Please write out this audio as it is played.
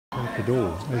the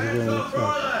door. As it really looks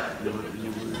like.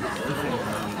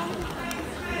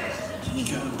 You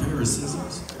got a pair of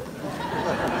scissors?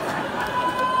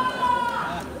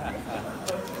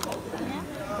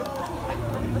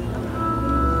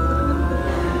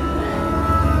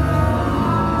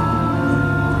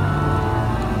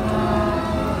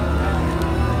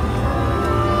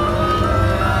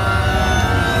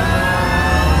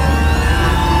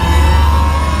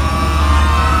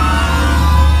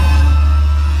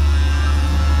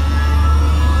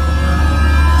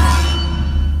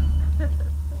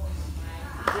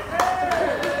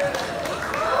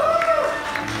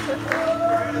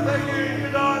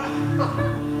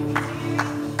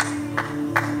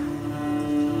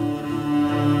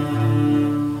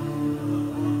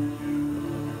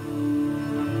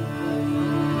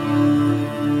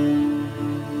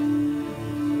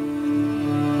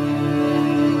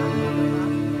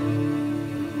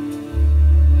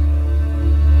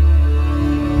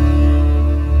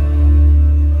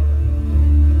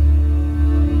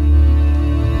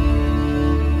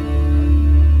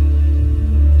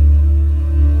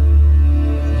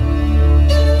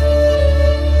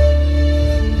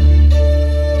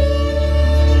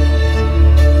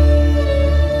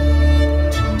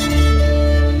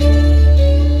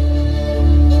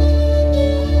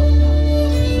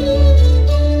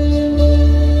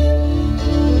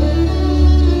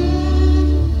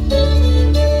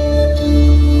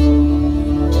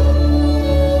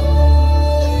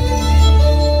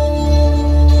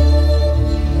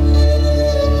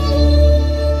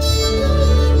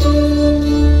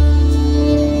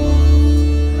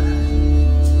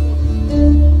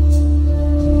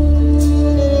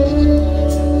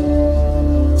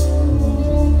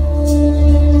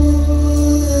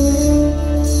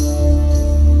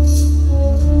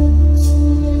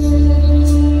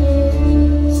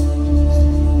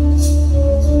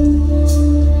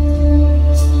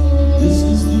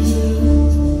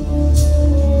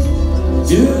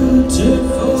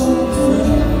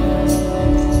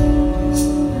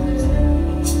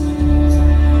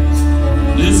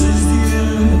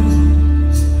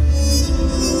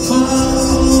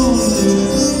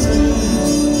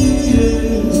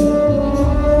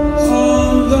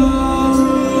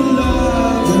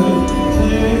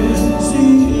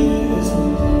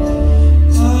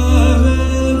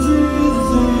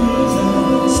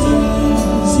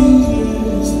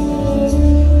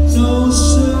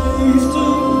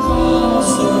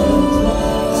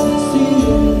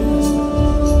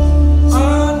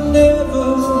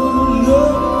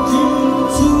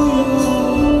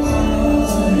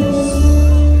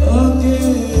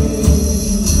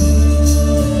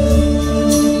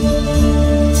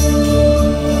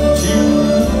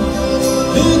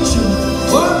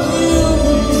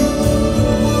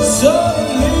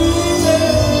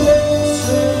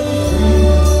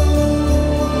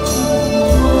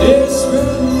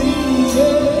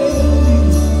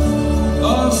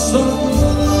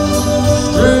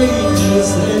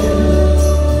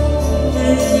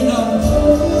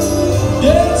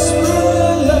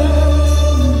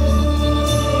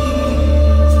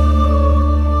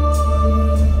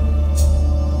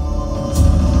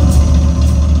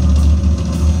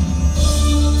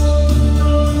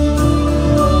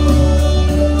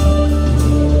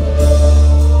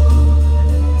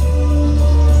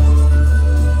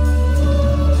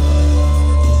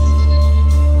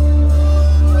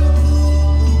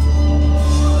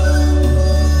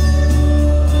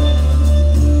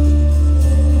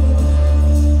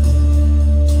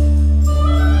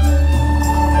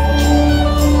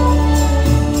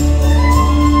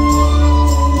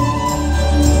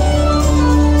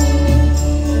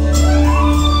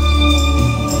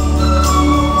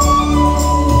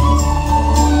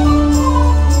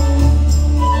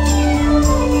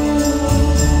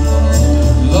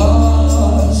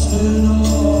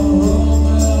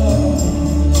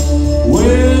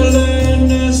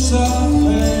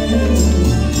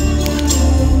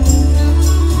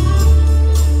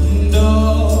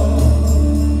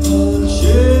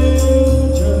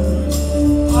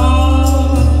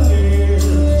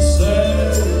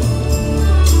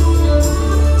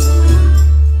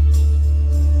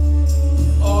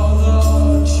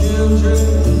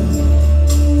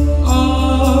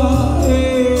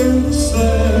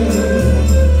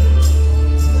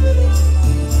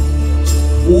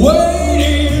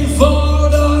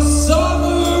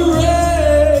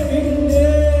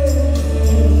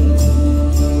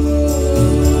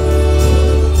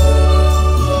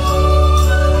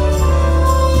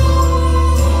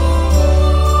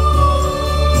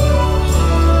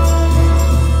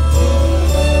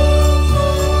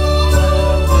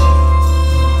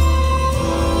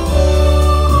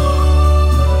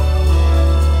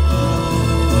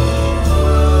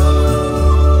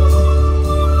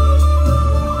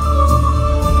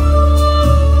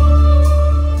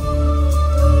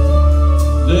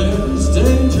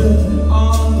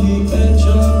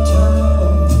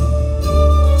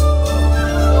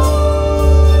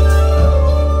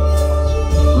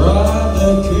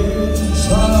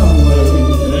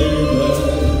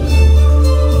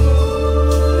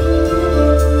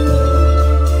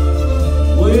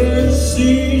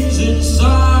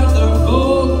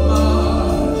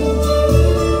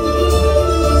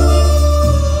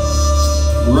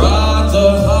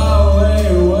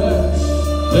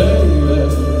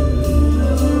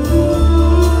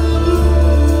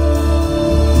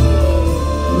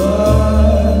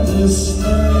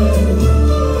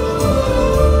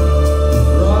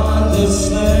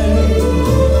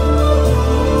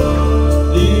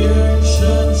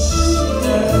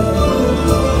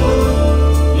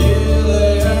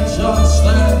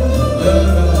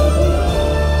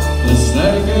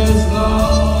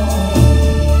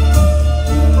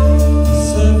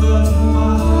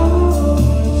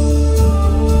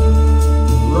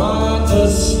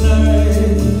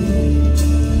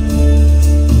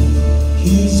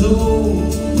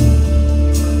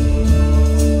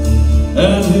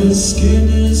 skin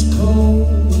is cold,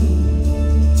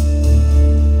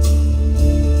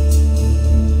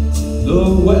 the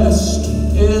West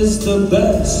is the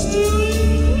best,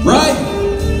 right?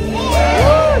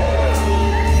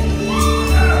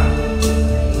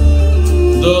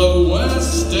 The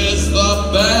West is the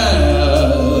best.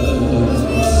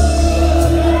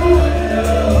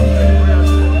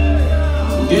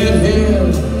 Get here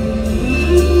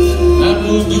and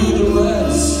we'll do the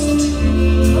rest.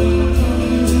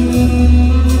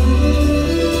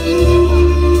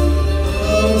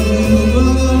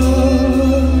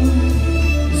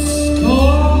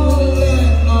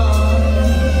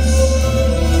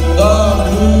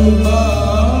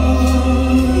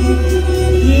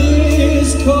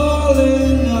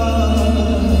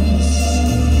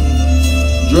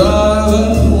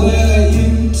 Drive where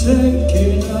you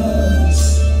taking us.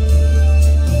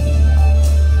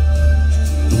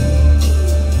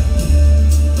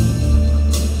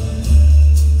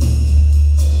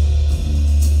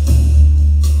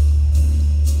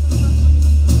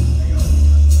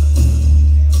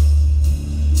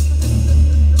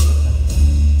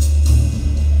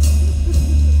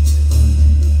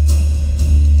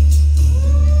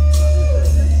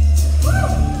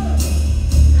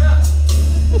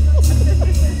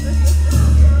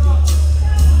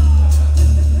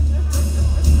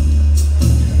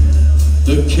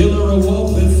 The killer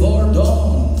awoke before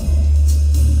dawn.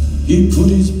 He put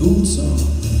his boots on.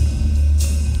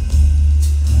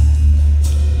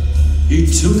 He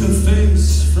took a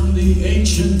face from the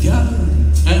ancient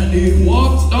gathering and he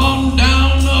walked on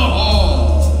down the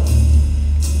hall.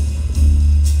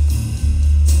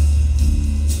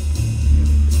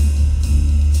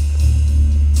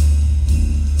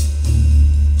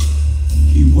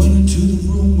 He went into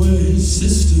the room where his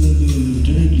sister lived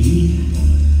and he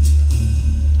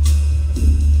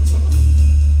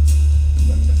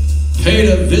paid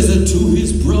a visit to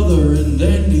his brother, and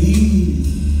then he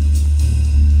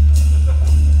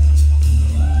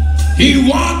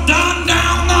walked on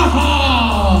down the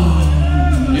hall.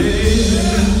 Yeah.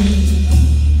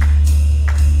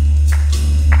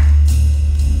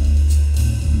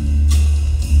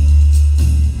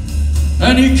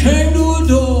 And he came to a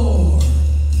door.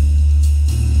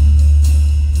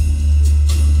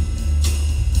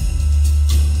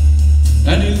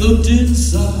 And he looked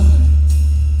inside.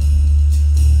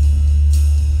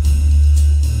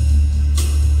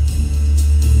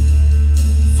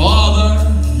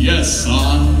 Yes,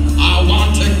 son, I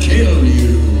want to kill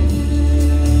you.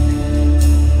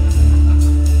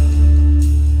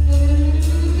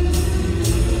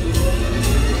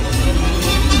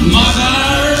 Mother,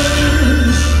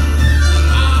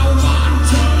 I want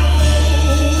to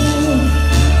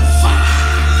find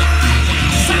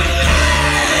something.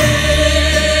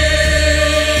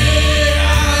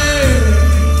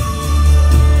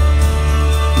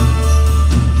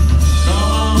 Come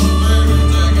on, baby,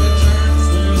 take a chance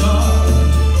with us.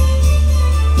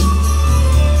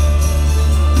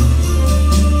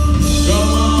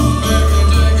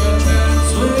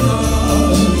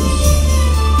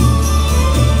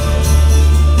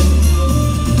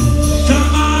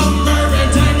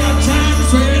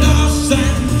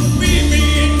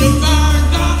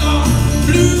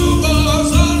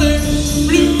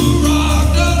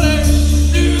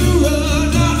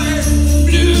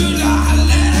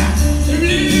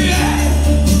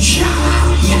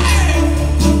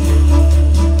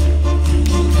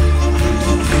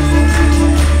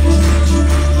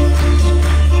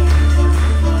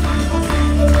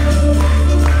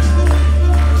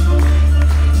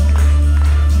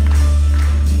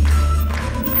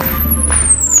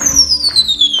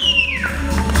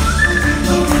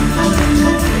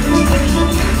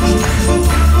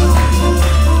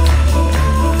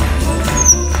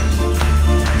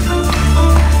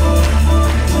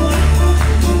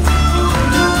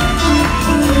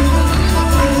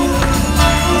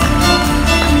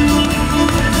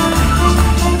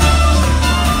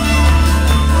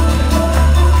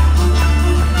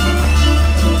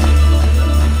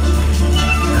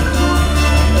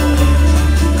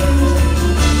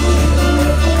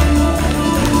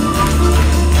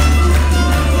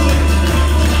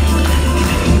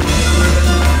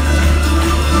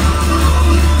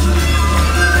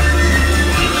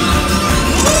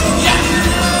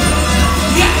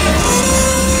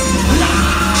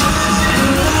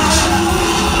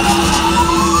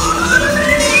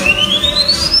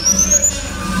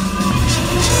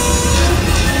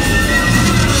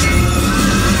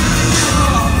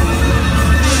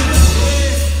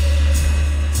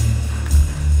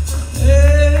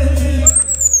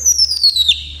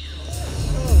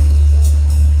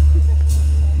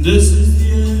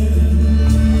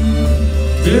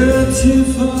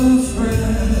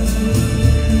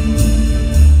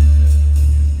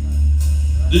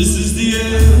 This is the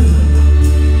end,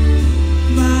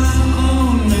 my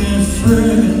only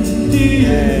friend. The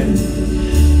end,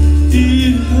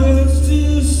 it hurts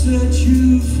to set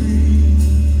you free,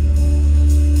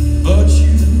 but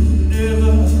you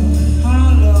never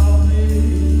follow me.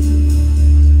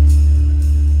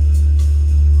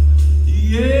 The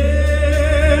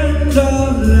end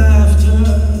of laughter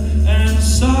and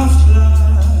soft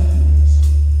lies,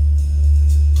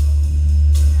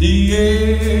 the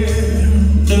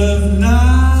end of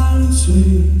nights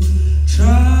we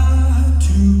try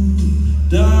to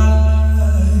die.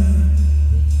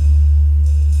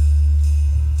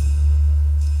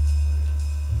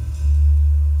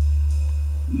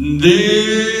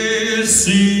 This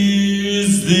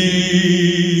is the